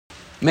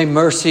May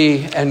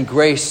mercy and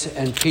grace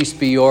and peace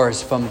be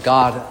yours from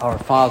God our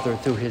Father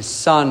through his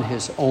Son,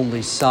 his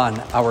only Son,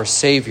 our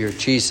Savior,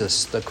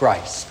 Jesus the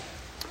Christ.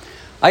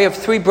 I have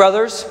 3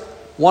 brothers,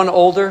 1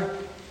 older,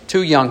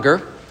 2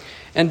 younger.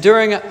 And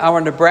during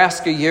our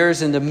Nebraska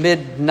years in the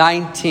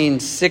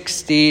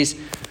mid-1960s,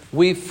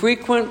 we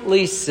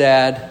frequently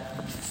said,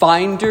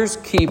 finders,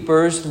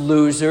 keepers,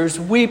 losers,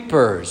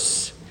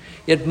 weepers.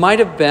 It might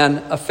have been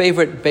a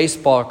favorite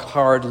baseball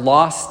card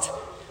lost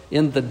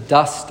in the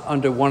dust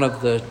under one of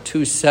the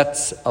 2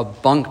 sets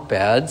of bunk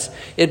beds.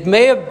 It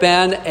may have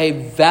been a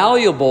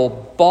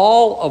valuable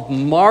ball of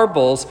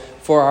marbles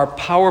for our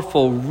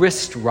powerful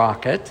wrist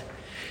rocket.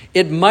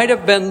 It might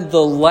have been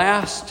the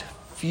last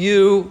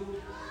few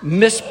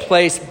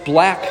misplaced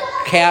black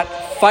cat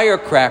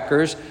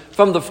firecrackers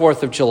from the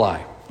 4th of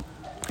July.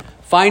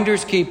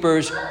 Finders,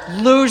 keepers,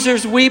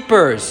 losers,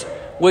 weepers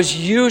was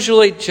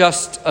usually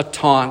just a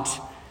taunt,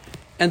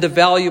 and the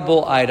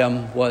valuable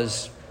item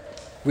was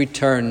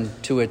returned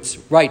to its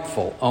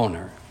rightful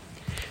owner.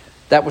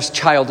 That was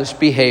childish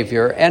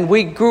behavior, and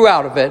we grew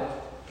out of it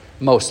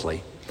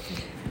mostly.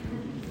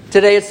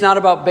 Today, it's not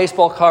about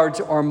baseball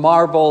cards or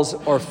marbles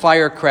or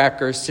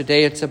firecrackers.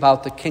 Today, it's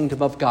about the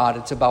kingdom of God.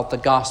 It's about the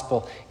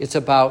gospel. It's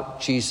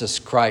about Jesus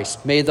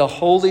Christ. May the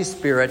Holy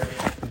Spirit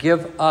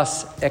give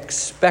us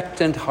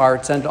expectant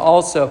hearts and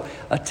also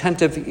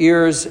attentive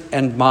ears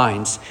and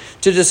minds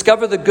to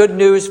discover the good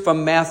news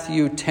from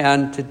Matthew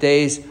 10,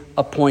 today's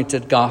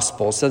appointed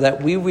gospel, so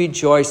that we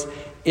rejoice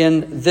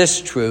in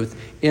this truth.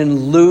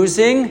 In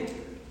losing,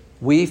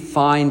 we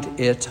find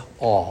it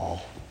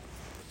all.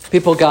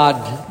 People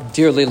God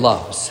dearly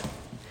loves.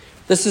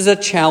 This is a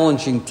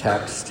challenging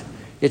text.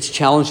 It's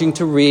challenging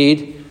to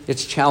read.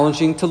 It's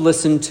challenging to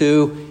listen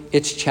to.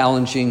 It's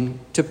challenging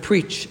to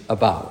preach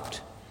about.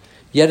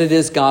 Yet it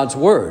is God's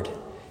word.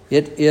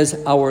 It is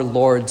our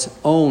Lord's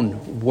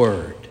own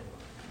word.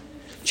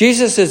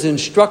 Jesus is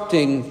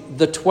instructing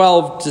the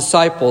 12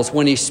 disciples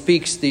when he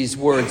speaks these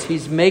words.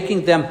 He's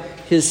making them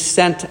his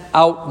sent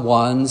out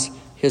ones,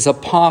 his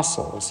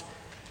apostles.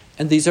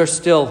 And these are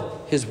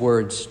still his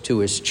words to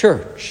his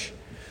church.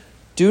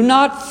 Do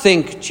not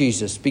think,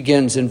 Jesus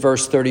begins in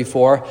verse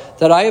 34,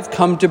 that I have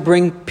come to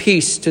bring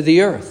peace to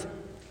the earth.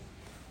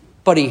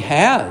 But he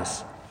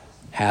has,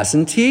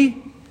 hasn't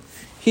he?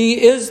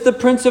 He is the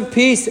Prince of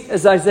Peace,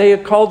 as Isaiah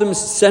called him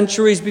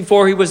centuries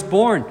before he was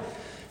born.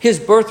 His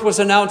birth was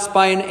announced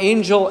by an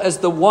angel as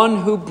the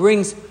one who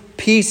brings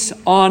peace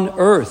on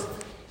earth.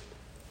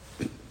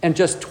 And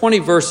just 20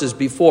 verses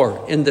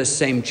before, in this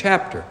same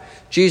chapter,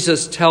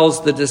 Jesus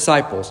tells the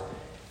disciples,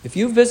 if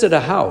you visit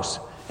a house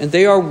and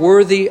they are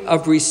worthy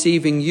of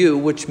receiving you,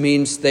 which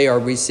means they are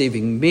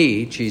receiving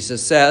me,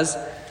 Jesus says,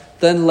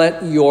 then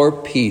let your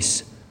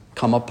peace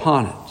come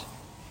upon it.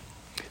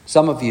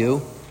 Some of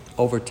you,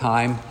 over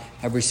time,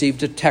 have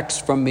received a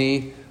text from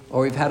me,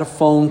 or we've had a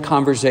phone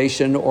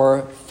conversation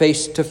or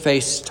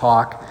face-to-face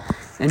talk,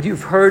 and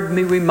you've heard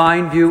me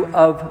remind you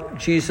of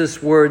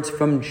Jesus' words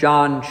from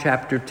John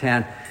chapter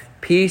 10.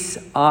 Peace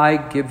I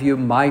give you,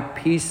 my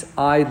peace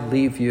I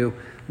leave you.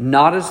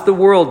 Not as the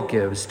world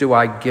gives do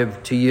I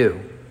give to you.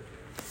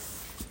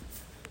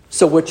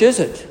 So which is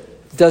it?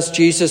 Does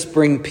Jesus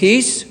bring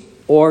peace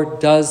or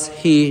does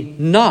he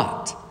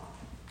not?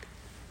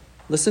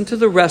 Listen to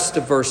the rest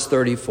of verse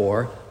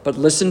 34. But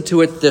listen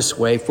to it this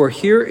way, for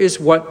here is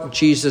what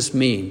Jesus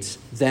means,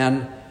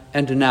 then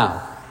and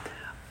now.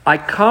 I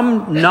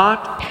come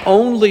not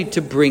only to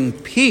bring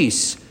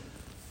peace,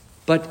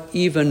 but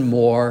even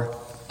more,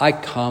 I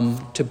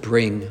come to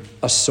bring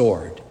a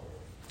sword.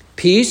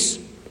 Peace,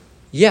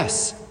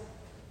 yes,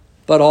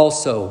 but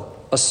also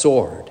a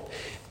sword.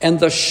 And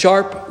the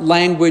sharp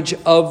language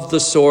of the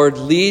sword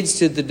leads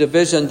to the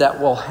division that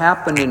will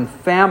happen in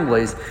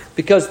families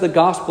because the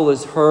gospel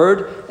is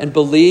heard and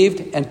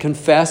believed and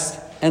confessed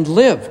and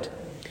lived.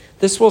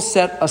 This will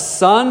set a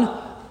son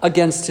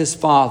against his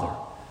father,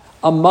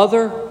 a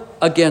mother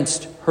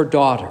against her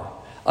daughter,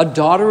 a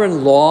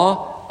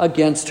daughter-in-law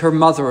against her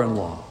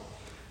mother-in-law.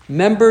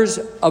 Members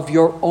of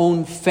your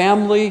own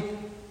family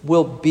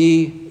will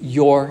be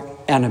your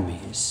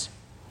enemies.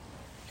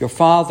 Your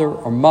father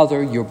or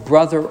mother, your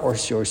brother or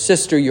your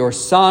sister, your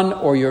son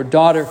or your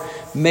daughter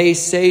may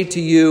say to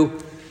you,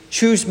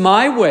 choose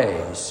my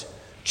ways,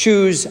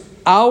 choose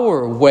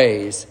our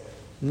ways,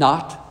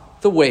 not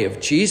the way of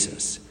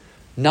Jesus,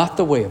 not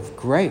the way of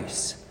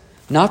grace,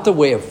 not the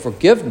way of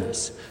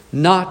forgiveness,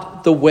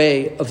 not the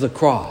way of the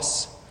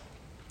cross.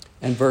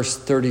 And verse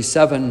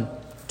 37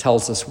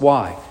 tells us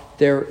why.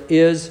 There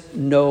is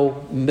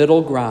no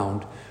middle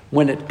ground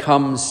when it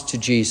comes to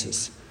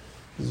Jesus.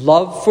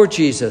 Love for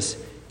Jesus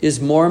is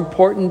more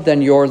important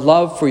than your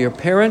love for your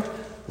parent.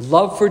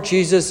 Love for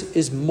Jesus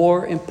is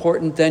more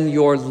important than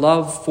your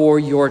love for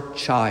your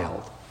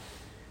child.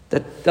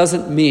 That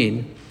doesn't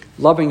mean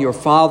loving your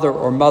father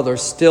or mother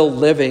still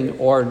living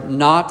or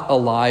not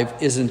alive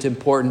isn't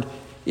important.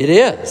 It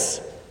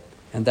is.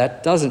 And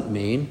that doesn't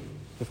mean,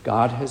 if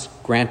God has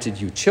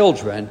granted you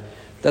children,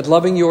 that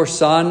loving your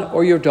son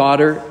or your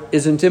daughter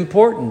isn't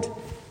important.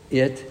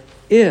 It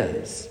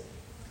is.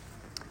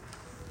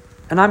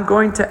 And I'm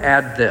going to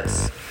add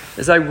this.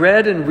 As I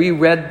read and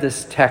reread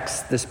this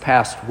text this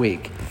past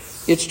week,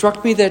 it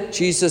struck me that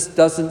Jesus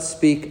doesn't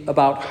speak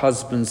about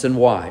husbands and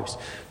wives.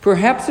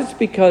 Perhaps it's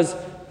because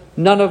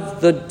none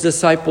of the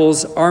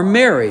disciples are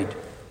married.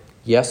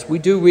 Yes, we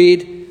do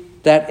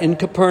read that in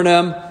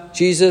Capernaum,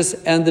 Jesus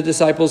and the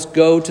disciples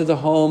go to the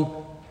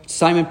home,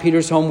 Simon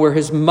Peter's home, where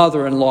his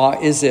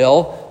mother-in-law is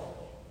ill.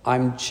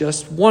 I'm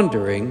just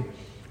wondering,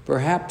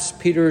 perhaps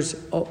Peter's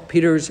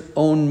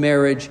own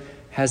marriage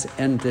has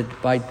ended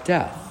by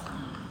death.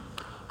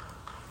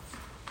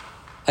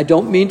 I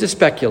don't mean to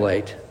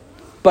speculate,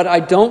 but I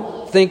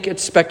don't think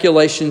it's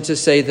speculation to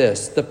say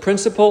this. The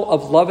principle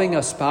of loving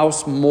a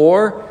spouse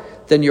more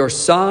than your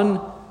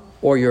son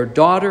or your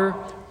daughter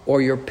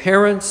or your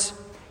parents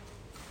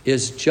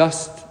is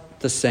just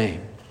the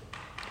same.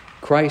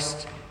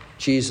 Christ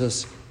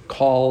Jesus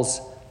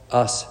calls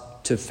us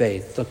to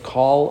faith. The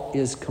call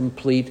is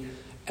complete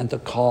and the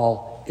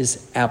call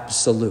is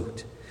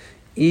absolute.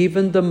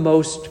 Even the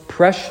most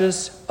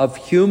precious of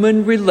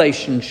human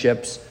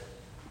relationships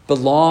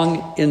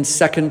belong in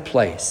second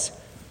place,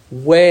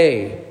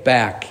 way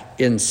back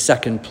in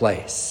second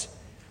place,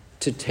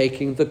 to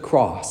taking the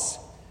cross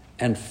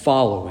and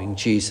following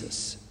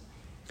Jesus.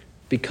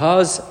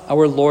 Because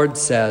our Lord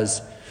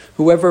says,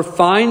 whoever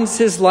finds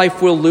his life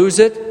will lose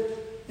it,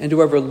 and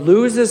whoever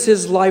loses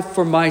his life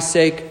for my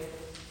sake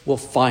will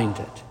find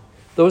it.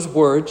 Those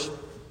words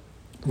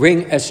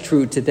ring as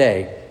true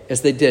today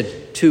as they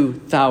did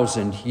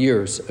 2,000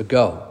 years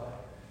ago.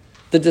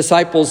 The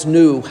disciples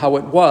knew how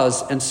it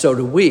was, and so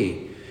do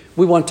we.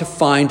 We want to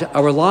find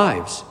our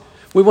lives.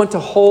 We want to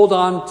hold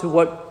on to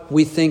what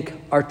we think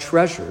are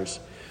treasures.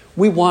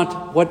 We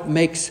want what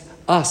makes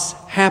us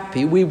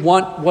happy. We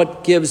want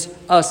what gives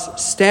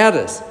us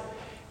status.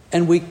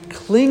 And we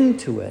cling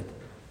to it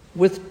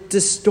with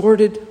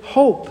distorted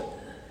hope.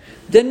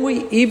 Then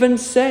we even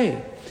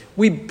say,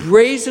 we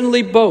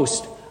brazenly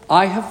boast,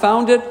 I have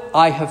found it,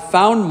 I have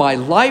found my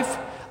life,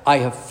 I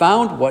have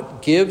found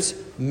what gives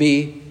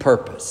me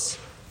purpose.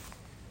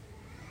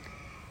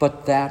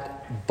 But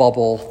that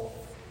bubble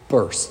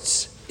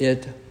bursts.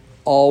 It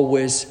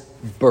always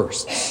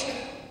bursts.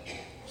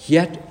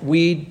 Yet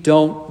we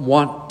don't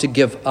want to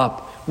give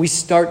up. We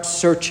start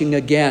searching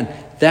again.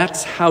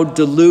 That's how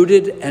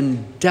deluded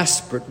and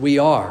desperate we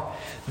are.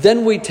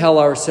 Then we tell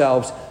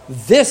ourselves,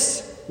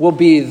 this will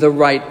be the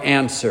right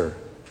answer.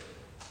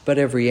 But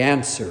every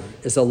answer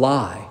is a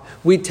lie.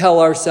 We tell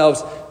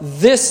ourselves,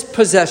 this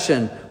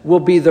possession will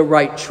be the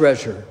right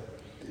treasure.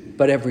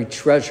 But every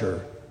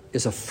treasure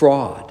is a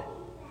fraud.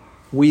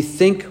 We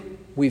think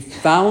we've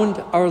found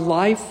our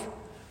life,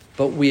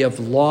 but we have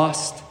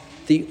lost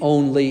the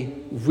only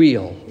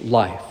real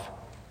life.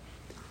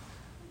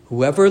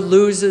 Whoever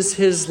loses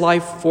his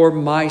life for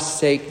my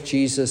sake,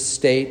 Jesus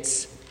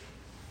states,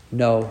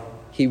 no,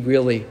 he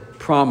really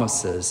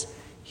promises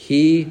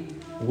he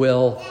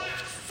will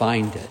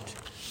find it.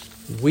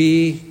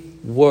 We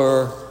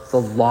were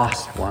the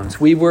lost ones.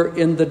 We were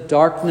in the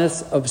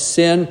darkness of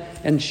sin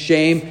and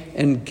shame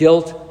and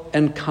guilt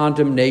and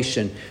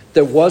condemnation.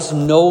 There was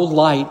no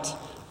light,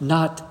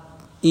 not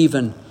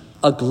even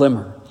a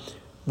glimmer.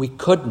 We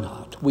could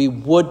not, we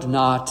would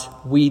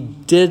not, we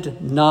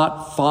did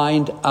not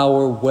find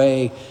our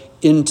way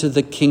into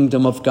the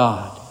kingdom of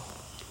God.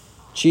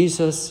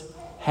 Jesus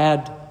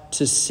had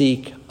to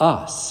seek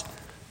us.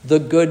 The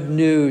good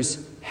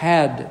news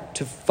had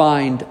to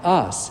find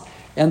us.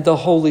 And the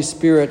Holy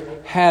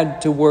Spirit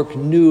had to work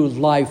new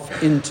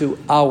life into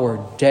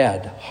our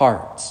dead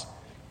hearts.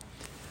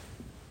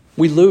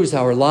 We lose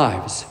our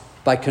lives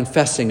by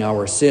confessing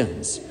our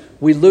sins.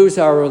 We lose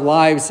our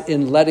lives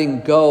in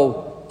letting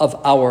go of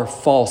our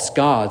false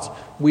gods.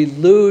 We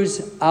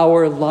lose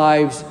our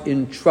lives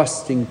in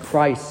trusting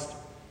Christ,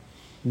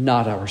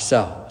 not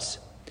ourselves.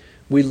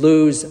 We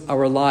lose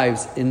our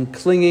lives in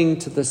clinging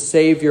to the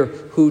Savior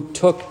who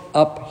took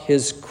up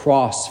his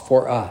cross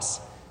for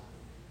us.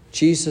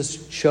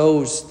 Jesus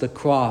chose the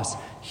cross.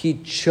 He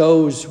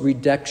chose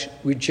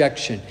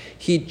rejection.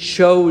 He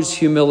chose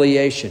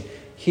humiliation.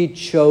 He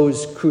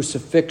chose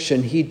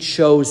crucifixion. He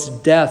chose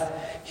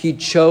death. He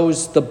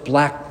chose the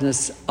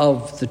blackness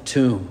of the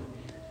tomb.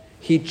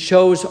 He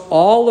chose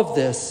all of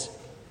this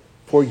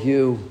for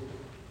you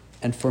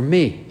and for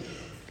me.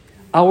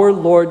 Our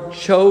Lord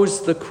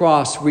chose the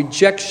cross,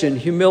 rejection,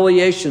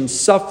 humiliation,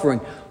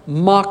 suffering,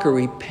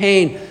 mockery,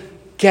 pain,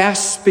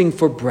 gasping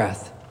for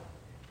breath.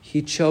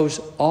 He chose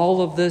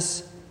all of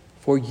this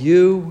for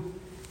you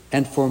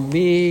and for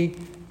me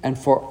and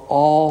for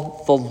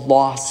all the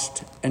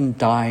lost and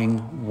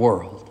dying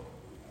world.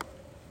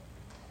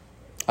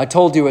 I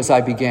told you as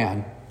I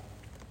began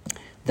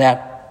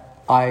that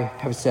I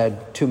have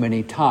said too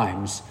many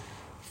times,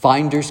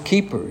 finders,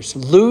 keepers,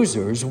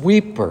 losers,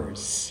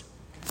 weepers.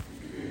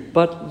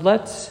 But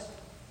let's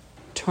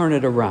turn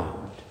it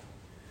around.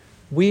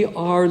 We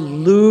are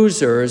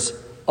losers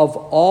of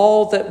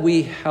all that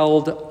we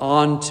held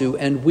on to,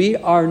 and we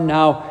are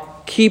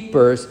now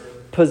keepers,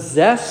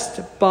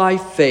 possessed by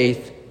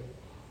faith,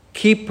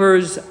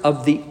 keepers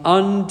of the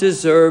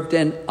undeserved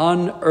and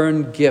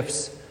unearned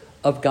gifts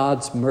of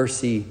God's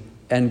mercy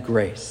and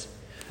grace.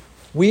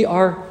 We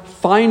are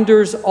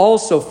finders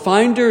also,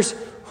 finders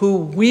who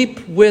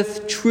weep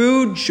with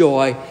true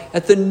joy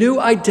at the new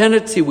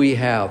identity we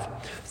have.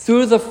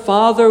 Through the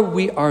Father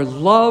we are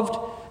loved,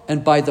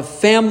 and by the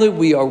family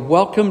we are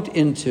welcomed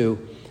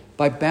into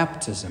by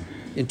baptism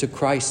into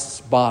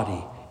Christ's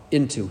body,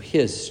 into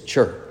his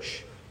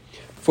church.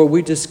 For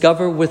we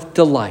discover with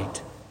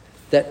delight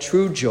that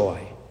true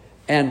joy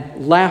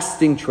and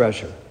lasting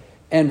treasure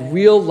and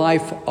real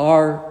life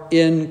are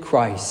in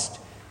Christ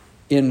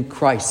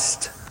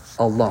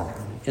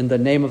alone. In the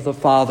name of the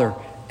Father,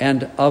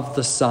 and of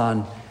the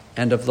Son,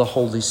 and of the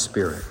Holy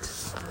Spirit.